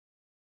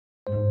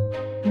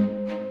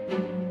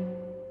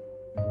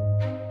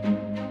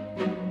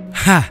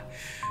Ha!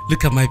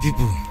 Look at my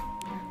people.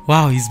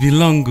 Wow, it's been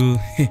long.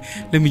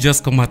 Let me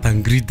just come out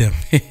and greet them.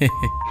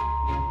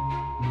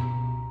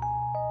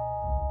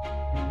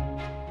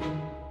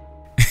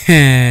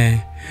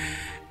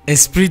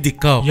 Esprit de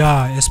corps.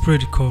 Yeah, Esprit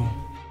de corps.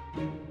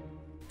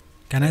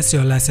 Can I see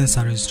your license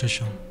and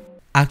registration?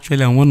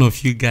 Actually, I'm one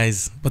of you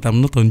guys, but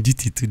I'm not on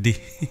duty today.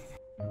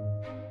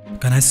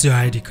 Can I see your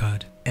ID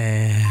card?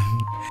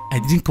 I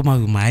didn't come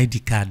out with my ID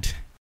card.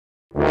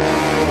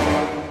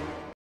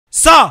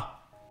 Sir!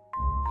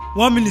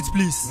 1 minute,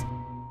 please.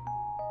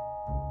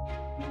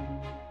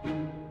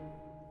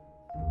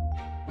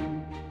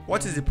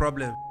 What is the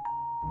problem?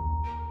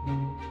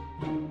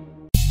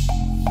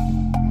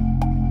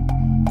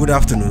 Good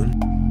afternoon.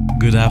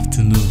 Good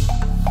afternoon.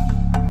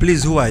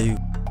 Please, who are you?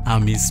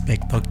 I'm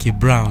Inspector K.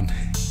 Brown.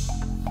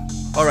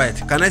 Alright,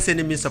 can I see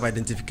any means of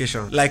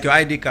identification? Like your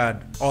ID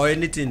card or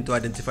anything to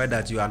identify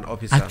that you are an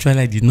officer?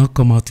 Actually, I did not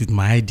come out with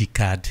my ID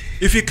card.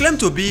 If you claim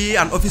to be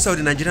an officer of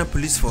the Nigerian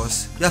Police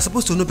Force, you are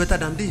supposed to know better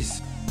than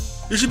this.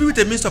 You should be with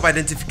a means of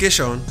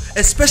identification,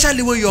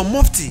 especially when you're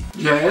mufti.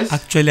 Yes.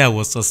 Actually, I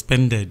was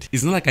suspended.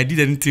 It's not like I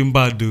did anything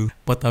bad though,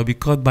 but I'll be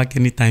called back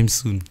anytime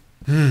soon.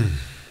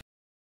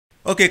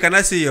 Okay, can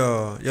I see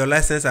your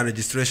license and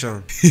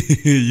registration?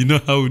 You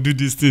know how we do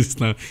these things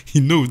now.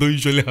 You know we don't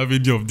usually have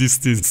any of these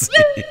things.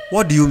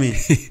 What do you mean?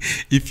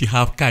 If you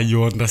have car,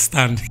 you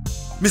understand.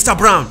 Mr.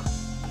 Brown,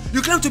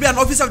 you claim to be an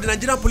officer of the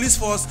Nigerian Police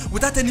Force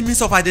without any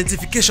means of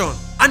identification,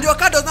 and your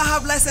car does not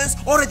have license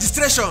or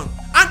registration.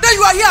 And then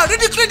you are here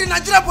ridiculing the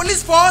Nigerian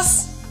Police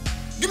Force?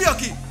 Give me your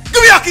key.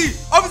 Give me your key.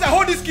 Officer,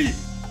 hold this key.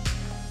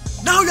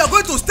 Now you are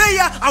going to stay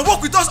here and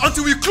work with us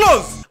until we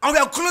close. And we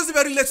are closing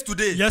very late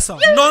today. Yes, sir.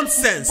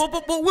 Nonsense.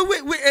 But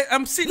wait,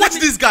 I'm seeing. Watch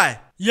this guy.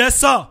 Yes,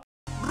 sir.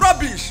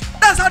 Rubbish.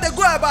 That's how they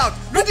go about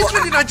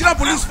ridiculing the Nigerian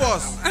Police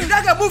Force. If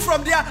I can move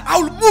from there, I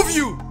will move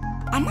you.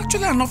 I'm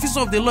actually an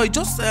officer of the law.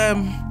 Just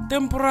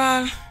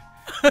temporal.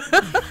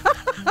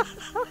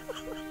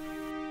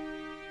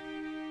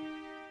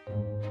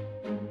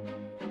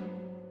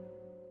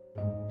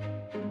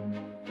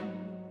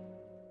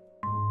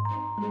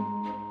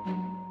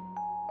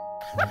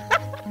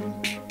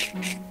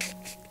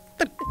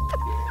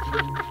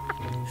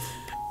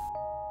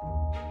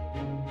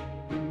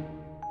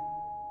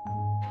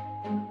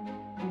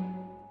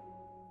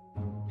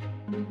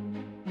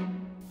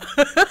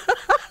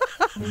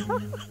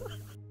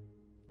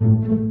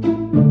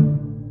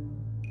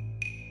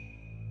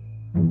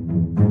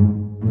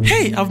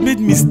 Hey, I've made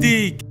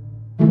mistake.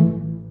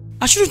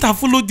 I shouldn't have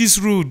followed this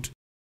road.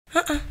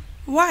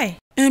 Why?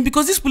 And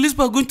because these police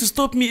are going to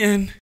stop me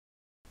and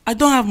I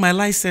don't have my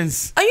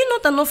license. Are you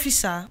not an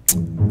officer?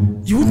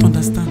 You won't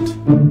understand.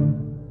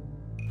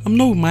 I'm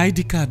not with my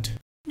ID card.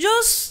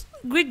 Just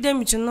greet them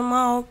with your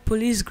normal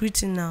police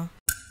greeting now.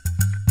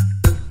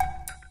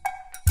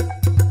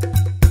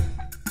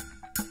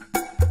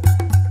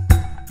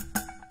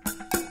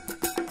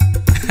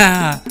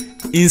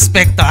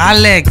 Inspector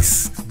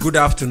Alex. Good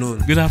afternoon.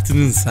 Good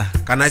afternoon, sir.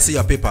 Can I see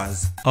your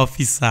papers?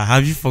 Officer,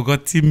 have you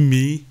forgotten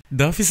me?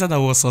 The officer that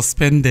was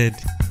suspended.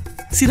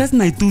 See, that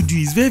thing I told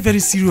you is very, very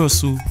serious.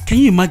 So, can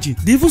you imagine?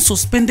 They even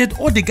suspended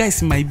all the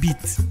guys in my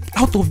beat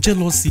out of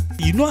jealousy.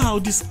 You know how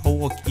this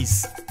work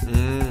is.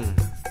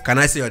 Can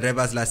I see your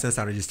driver's license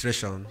and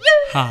registration?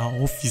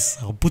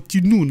 Officer, but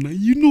you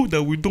know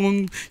that we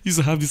don't used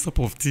to have this type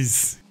of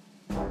things.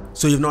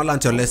 So you've not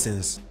learned your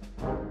lessons?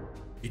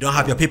 You don't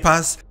have your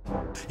papers?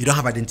 You don't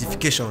have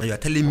identification? And you are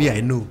telling me I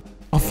know?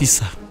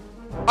 Officer.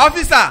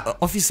 Officer!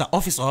 Officer,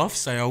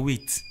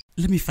 wait.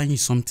 Let me find you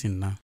something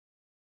now.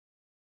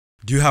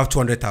 Do you have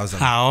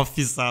 200,000?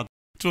 Officer.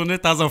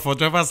 200,000 for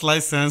driver's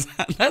license.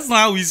 That's not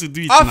how we used to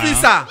do it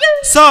Officer! now.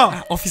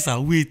 Sir! Officer,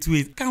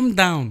 wait. Calm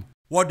down.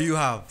 What do you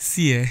have?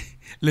 See,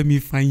 let me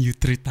find you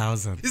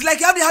 3,000. It's like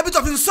you have the habit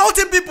of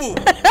insulting people.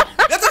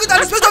 You're talking to the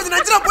inspector of the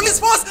Nigerian Police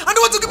Force and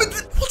they want to give me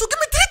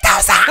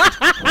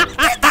 3,000.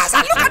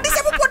 3,000. Look at these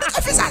everybody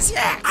officers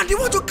here. And they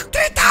want to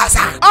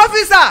 3,000.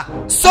 Officer!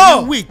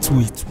 So Wait.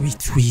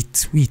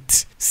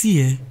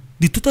 See,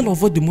 the total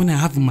of all the money I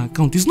have in my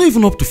account is not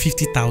even up to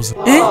 50,000.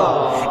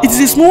 It is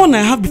a small one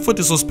I have before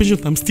the suspension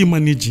that I'm still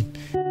managing.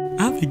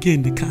 I have a girl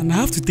in the car and I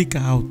have to take her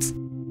out.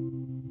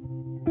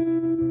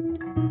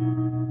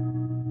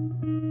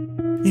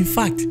 In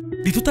fact,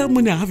 the total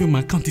money I have in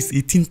my account is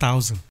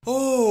 18,000.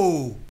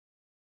 Oh,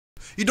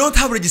 you don't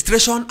have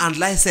registration and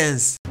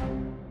license.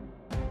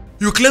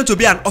 You claim to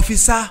be an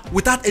officer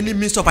without any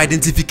means of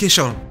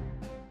identification.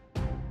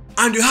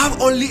 And you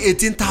have only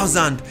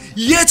 18,000,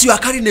 yet you are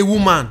carrying a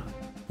woman.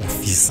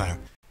 Officer,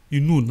 you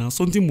know now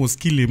something must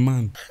kill a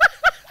man.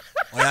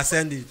 Oh, yeah,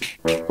 send it.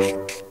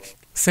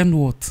 Send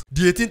what?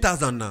 The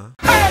 18,000 now.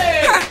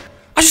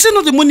 I should send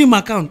out the money in my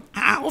account.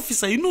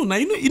 Officer, you know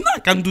I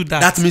can't do that.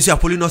 That means you are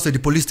following us to the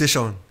police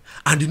station.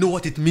 And you know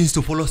what it means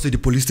to follow us to the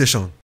police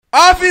station.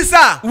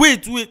 Officer!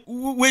 Wait.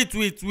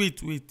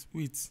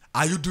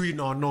 Are you doing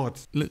or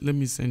not? Let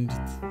me send it.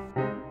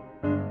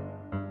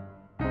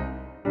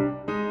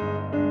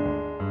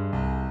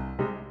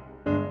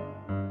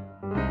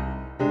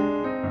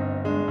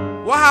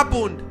 What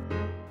happened?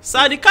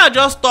 Sir, the car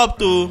just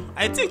stopped oh.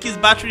 I think it's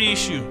battery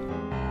issue.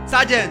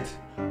 Sergeant,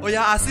 oh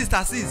yeah, assist.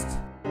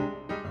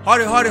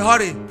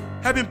 Hurry.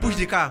 Help him push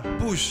the car.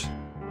 Push.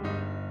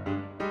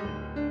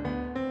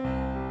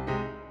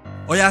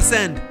 Oh yeah,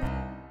 send.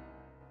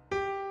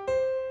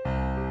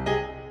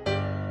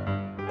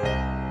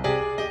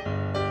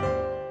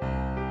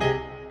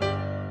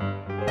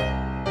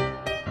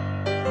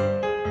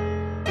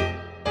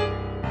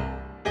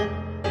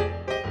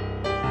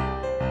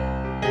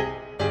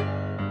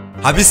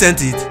 Have you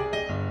sent it?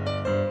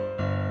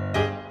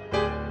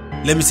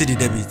 Let me see the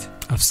debit.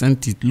 I've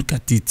sent it. Look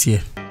at it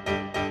here.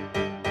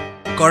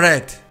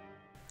 Correct.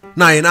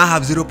 Now you now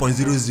have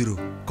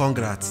 0.00.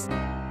 Congrats.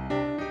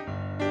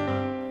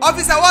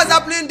 Officer, what's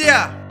happening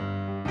there?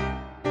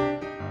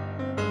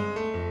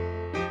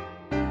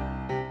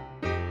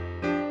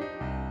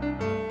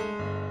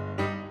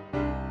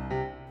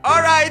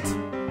 Alright.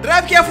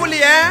 Drive carefully,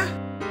 eh?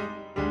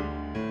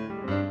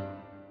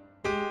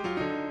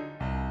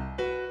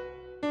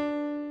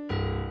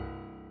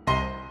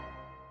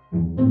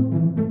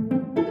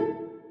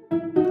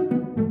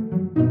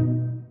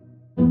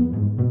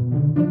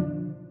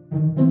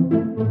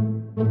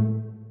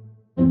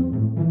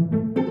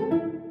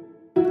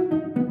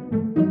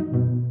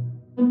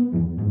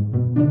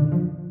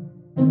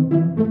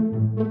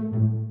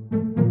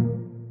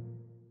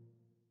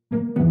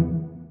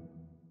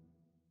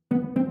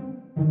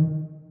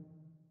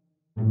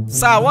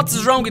 Sir, what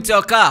is wrong with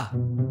your car?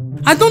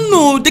 I don't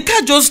know. The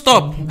car just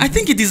stopped. I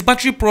think it is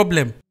battery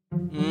problem.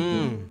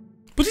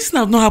 But this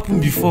has not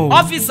happened before.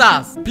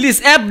 Officers, please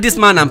help this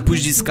man and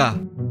push this car.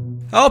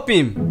 Help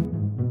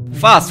him.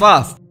 Fast.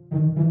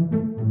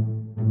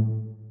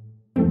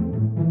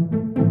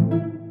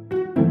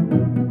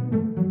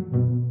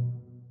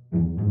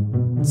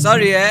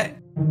 Sorry, eh?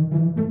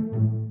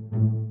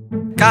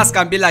 Cars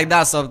can be like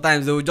that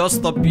sometimes. They will just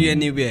stop you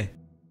anywhere.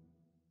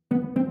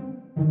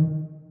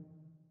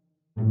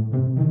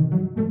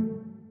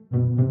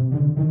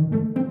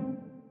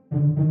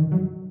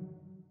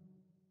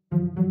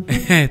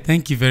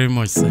 Thank you very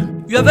much,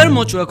 sir. You are very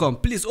much welcome.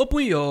 Please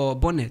open your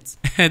bonnet.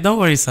 Don't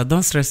worry, sir.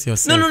 Don't stress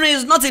yourself. No,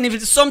 it's nothing. If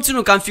it's something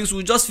you can fix,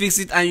 we'll just fix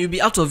it and you'll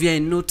be out of here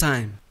in no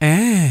time.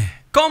 Eh.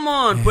 Come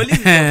on, police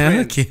is your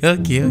friend.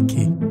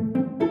 Okay.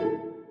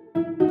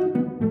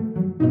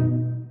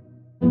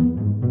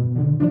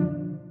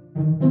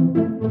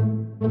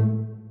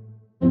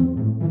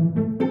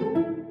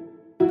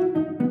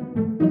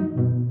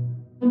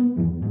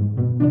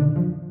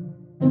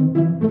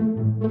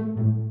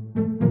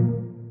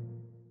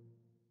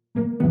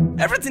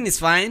 Everything is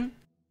fine.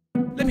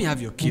 Let me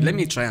have your key. Let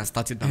me try and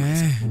start it down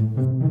myself.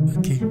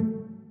 Okay.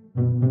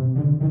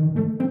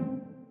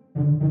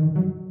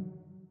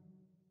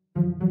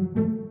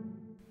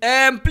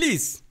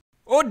 Please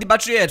hold the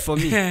battery head for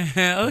me.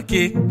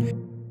 Okay.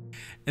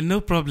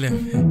 No problem.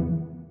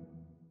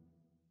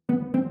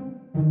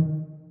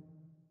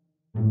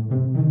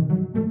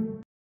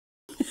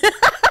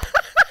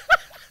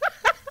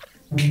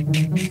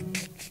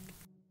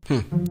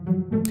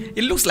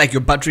 It looks like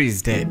your battery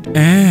is dead.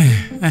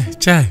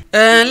 Chai.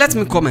 Let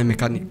me call my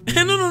mechanic.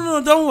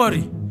 No, don't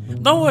worry.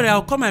 Don't worry,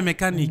 I'll call my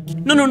mechanic.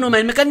 No,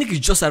 my mechanic is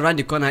just around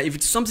the corner. If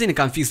it's something he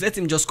can fix, let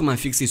him just come and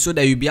fix it so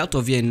that you'll be out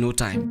of here in no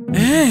time.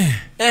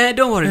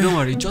 Don't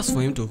worry, just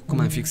for him to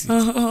come and fix it.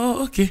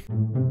 Okay.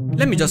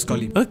 Let me just call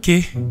him.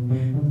 Okay.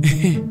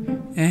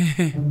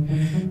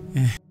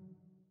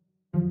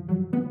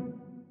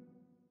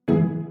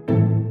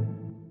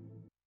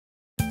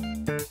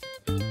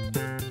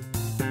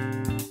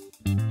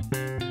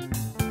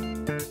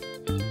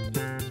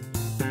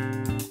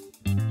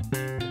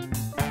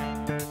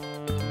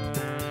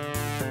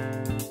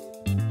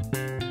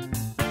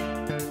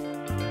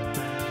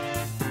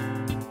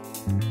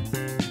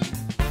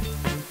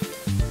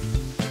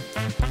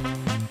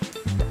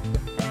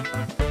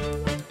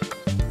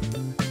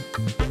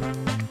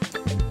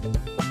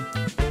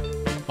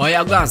 Oh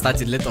yeah, go and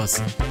start it. Let us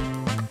see.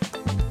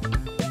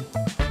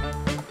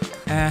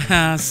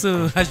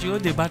 So I should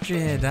hold the battery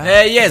head, huh?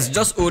 Yes,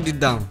 just hold it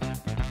down.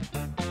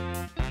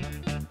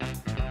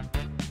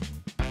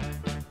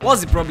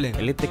 What's the problem?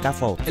 Electrical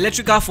fault.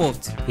 Electrical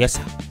fault? Yes,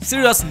 sir.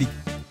 Seriously?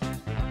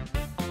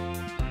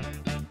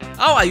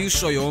 How are you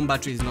sure your own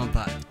battery is not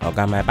bad?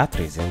 Okay, my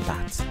battery is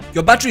intact.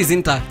 Your battery is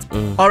intact?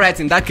 Alright,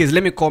 in that case,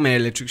 let me call my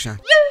electrician.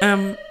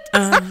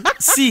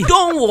 See.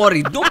 Don't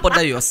worry, don't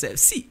bother yourself.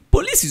 See,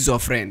 police is your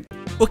friend.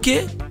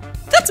 Okay?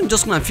 Let him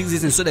just come and fix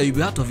this thing so that you'll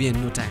be out of here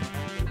in no time.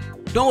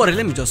 Don't worry,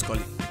 let me just call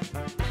him.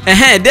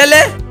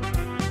 Dele?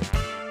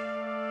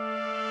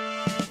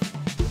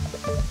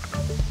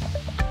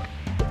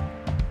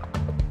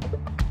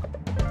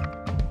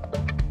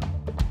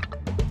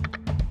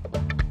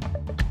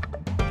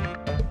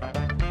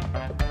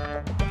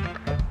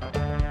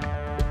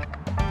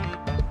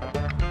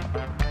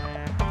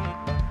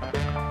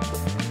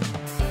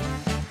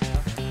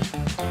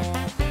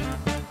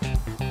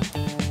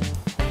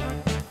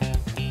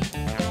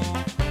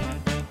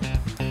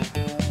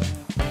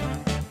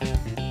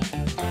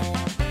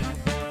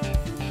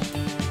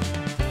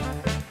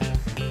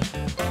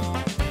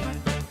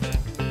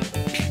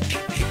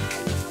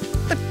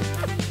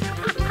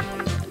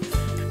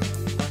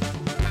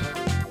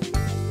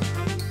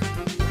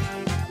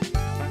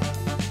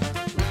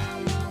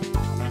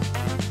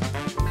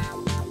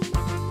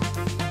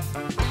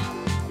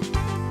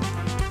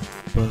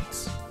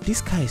 But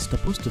this car is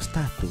supposed to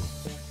start though.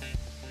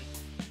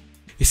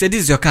 You said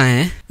this is your car,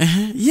 eh?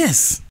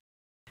 Yes.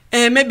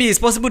 Maybe it's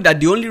possible that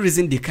the only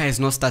reason the car is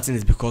not starting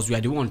is because we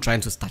are the one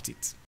trying to start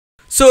it.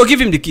 So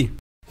give him the key.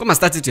 Come and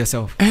start it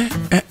yourself.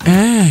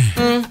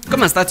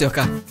 Come and start your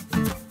car.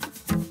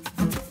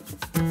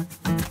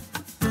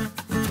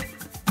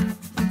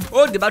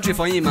 Hold the battery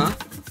for him, huh?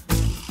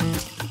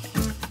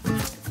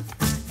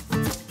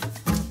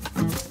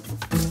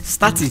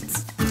 Start it.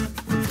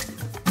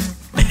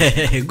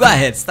 Go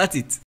ahead, start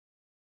it.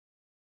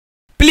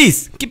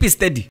 Please, keep it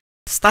steady.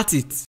 Start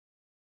it.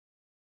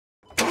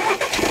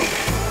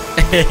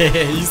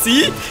 You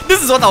see?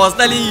 This is what I was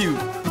telling you.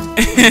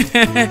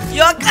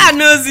 Your car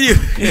knows you.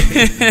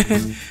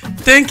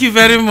 Thank you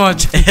very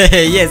much.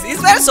 Yes,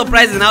 it's very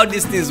surprising how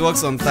these things work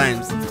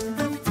sometimes.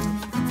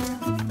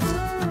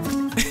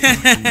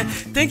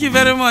 Thank you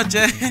very much.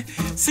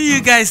 See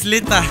you guys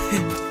later.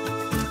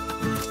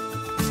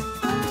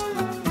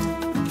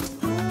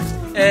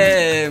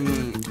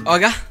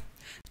 Oga,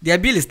 their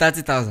bill is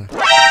 30,000.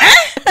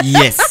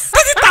 Yes.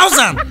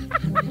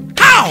 30,000?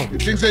 How? You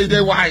think say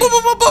they wise?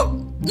 But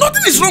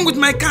nothing is wrong with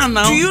my car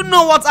now. Do you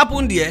know what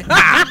happened here?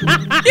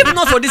 If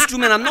not for these two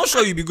men, I'm not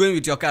sure you'll be going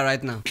with your car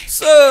right now.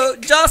 So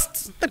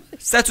just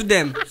settle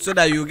them so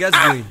that you get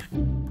going.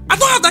 I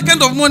don't have that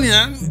kind of money.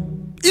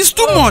 It's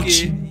too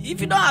much. If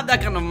you don't have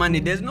that kind of money,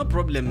 there's no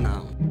problem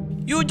now.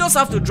 You just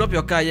have to drop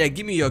your car here,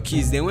 give me your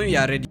keys, then when you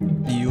are ready,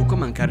 you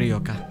come and carry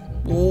your car.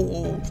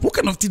 Oh, what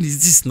kind of thing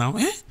is this now?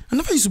 I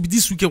never used to be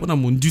this wicked when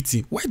I'm on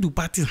duty. Why do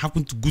bad things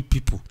happen to good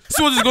people?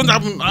 See what is going to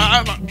happen?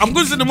 I'm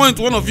going to send the money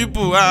to one of you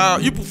people.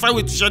 You people find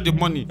way to share the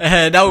money.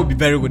 That would be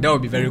very good. That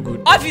would be very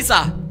good.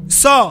 Officer!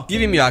 Sir.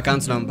 Give him your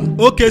account number.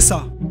 Okay,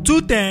 sir.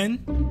 210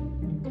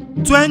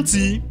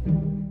 20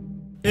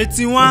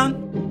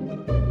 81.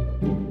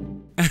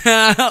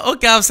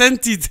 Okay, I've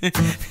sent it.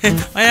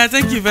 Oh yeah,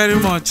 thank you very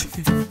much.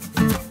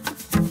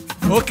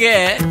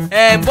 Okay,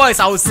 boys,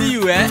 I will see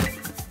you,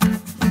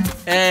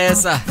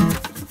 sir,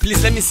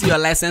 please let me see your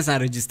license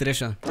and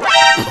registration.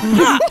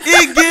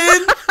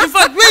 Again? In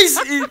fact, where is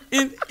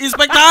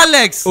Inspector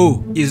Alex?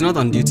 Oh, he's not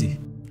on duty.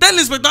 Tell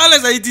Inspector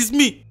Alex that it is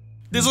me,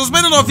 the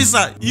suspended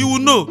officer. He will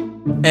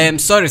know.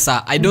 Sorry,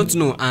 sir, I don't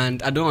know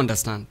and I don't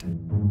understand.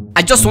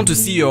 I just want to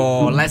see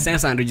your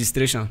license and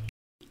registration.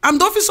 I'm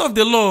the officer of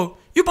the law.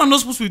 You are not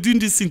supposed to be doing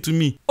this thing to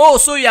me. Oh,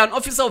 so you're an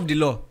officer of the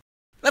law.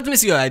 Let me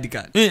see your ID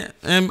card.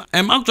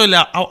 Actually,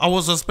 I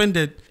was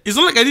suspended. It's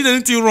not like I did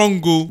anything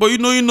wrong, but you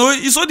know,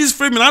 it's all this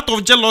framing out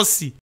of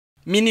jealousy.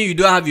 Meaning you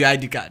don't have your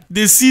ID card.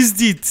 They seized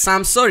it. So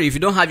I'm sorry, if you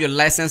don't have your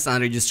license and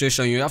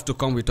registration, you have to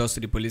come with us to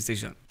the police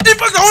station. In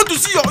fact, I want to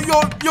see your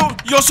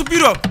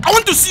superior. I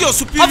want to see your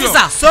superior.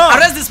 Officer, sir,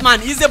 arrest this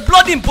man. He's a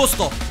bloody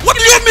impostor. What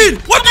do you mean?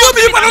 What do you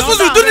mean? If I'm not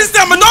supposed to do this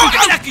thing,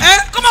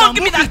 Come on,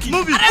 give me that key.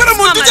 When I'm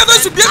on duty, I don't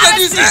should be like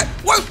this.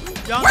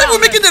 Why are we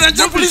making the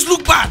Nigerian police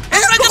look bad?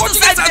 Look what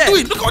you guys are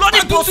doing. Look what you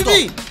are doing to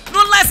me.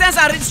 No license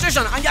and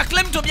registration, and you're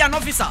claiming to be an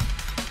officer.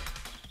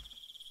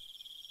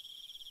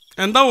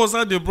 And that was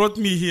how they brought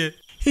me here.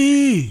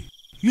 Hey,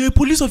 you're a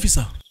police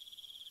officer.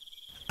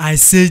 I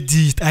said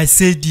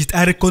it.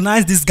 I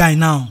recognize this guy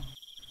now.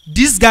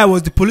 This guy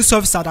was the police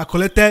officer that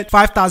collected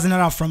 5,000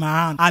 naira from my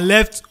hand and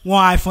left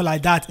one iPhone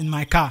like that in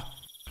my car.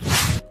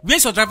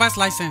 Where's your driver's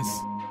license?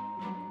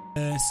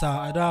 Sir,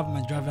 I don't have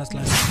my driver's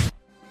license.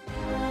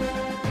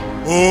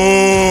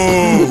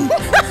 Oh,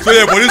 so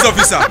you're a police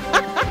officer?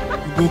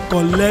 You go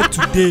collect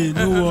today,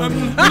 no worry.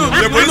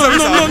 You're a police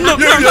officer? No.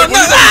 Let's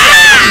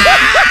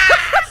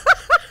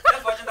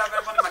watch that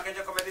very funny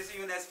MarkAngelComedy. See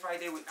you next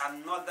Friday with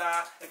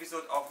another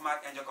episode of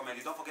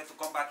MarkAngelComedy. Don't forget to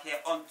come back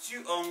here on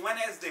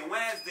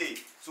Wednesday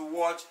to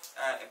watch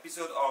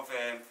episode of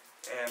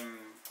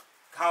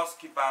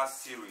Housekeeper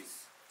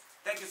series.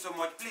 Thank you so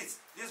much. Please,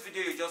 this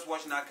video you just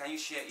watched now, can you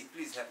share it?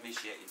 Please help me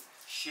share it.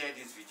 Share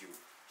this video,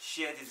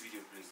 please.